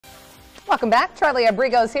Welcome back. Charlie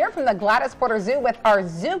Abrigo's here from the Gladys Porter Zoo with our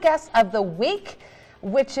Zoo Guest of the Week,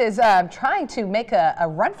 which is trying to make a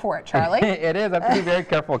run for it, Charlie. It is. I have to be very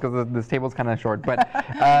careful because this table's kind of short. But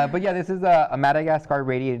yeah, this is a Madagascar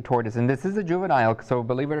radiated tortoise, and this is a juvenile. So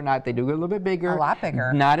believe it or not, they do get a little bit bigger. A lot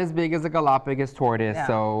bigger. Not as big as a Galapagos tortoise.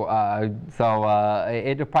 Yeah. So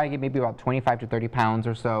it'll probably get maybe about 25 to 30 pounds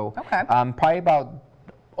or so. Okay. Probably about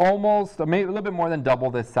almost, maybe a little bit more than double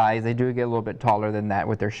this size. They do get a little bit taller than that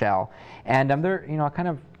with their shell, and they're kind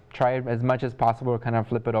of try as much as possible to kind of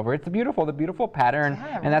flip it over. It's the beautiful pattern,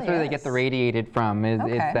 yeah, and that's where they get the radiated from. Is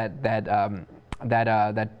that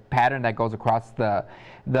pattern that goes across the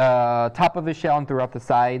top of the shell and throughout the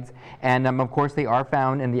sides. And of course, they are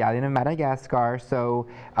found in the island of Madagascar. So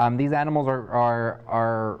these animals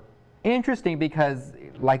are interesting because,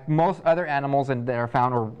 like most other animals that are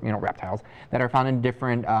found, or reptiles that are found in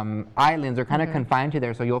different islands, are kind of confined to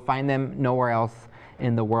there. So you'll find them nowhere else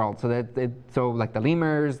in the world. So like the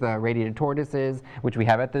lemurs, the radiated tortoises, which we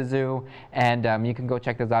have at the zoo, and you can go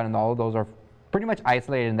check those out, and all of those are pretty much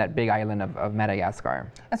isolated in that big island of Madagascar.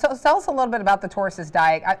 And so tell us a little bit about the tortoise's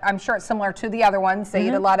diet. I'm sure it's similar to the other ones. They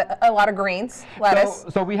eat a lot of greens, lettuce.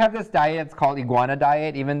 So we have this diet. It's called iguana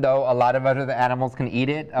diet, even though a lot of other animals can eat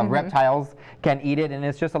it. Reptiles can eat it, and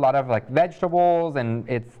it's just a lot of like vegetables, and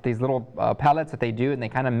it's these little pellets that they do, and they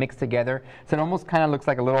kind of mix together. So it almost kind of looks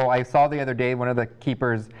like a little. I saw the other day one of the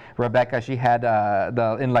keepers, Rebecca. She had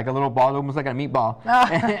in like a little ball, almost like a meatball,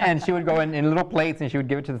 and she would go in little plates, and she would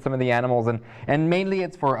give it to some of the animals, and mainly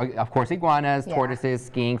it's for, of course, iguanas, tortoises,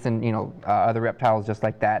 skinks, and other reptiles just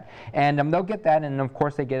like that. And they'll get that, and of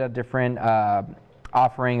course they get a different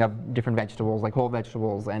offering of different vegetables, like whole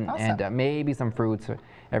vegetables, and maybe some fruits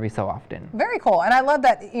every so often. Very cool. And I love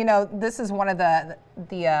that this is one of the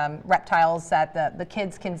reptiles that the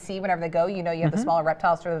kids can see whenever they go. You have the smaller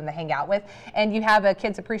reptiles for them to hang out with, and you have a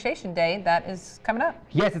Kids Appreciation Day that is coming up.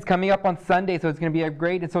 Yes, it's coming up on Sunday, so it's going to be a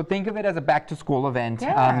great. So think of it as a back-to-school event.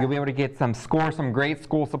 You'll be able to get some great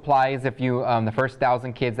school supplies if you the first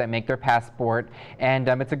 1,000 kids that make their passport, and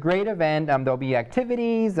it's a great event. There'll be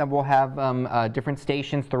activities, and we'll have different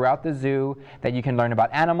stations throughout the zoo that you can learn about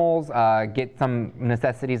animals, get some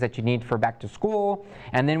necessities that you need for back to school,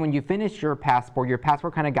 and then when you finish your passport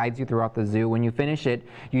kind of guides you throughout the zoo. When you finish it,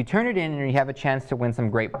 you turn it in, and you have a chance to win some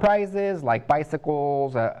great prizes like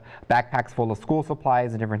bicycles, backpacks full of school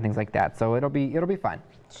supplies, and different things like that. So it'll be fun.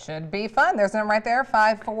 Should be fun. There's them right there.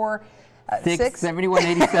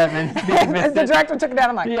 546-7187. The director took it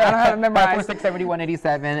down. I'm like, I don't have to memorize.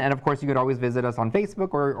 546-7187, and of course you could always visit us on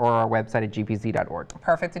Facebook or our website at gpz.org.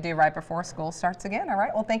 Perfect to do right before school starts again. All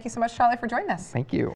right. Well, thank you so much, Charlie, for joining us. Thank you.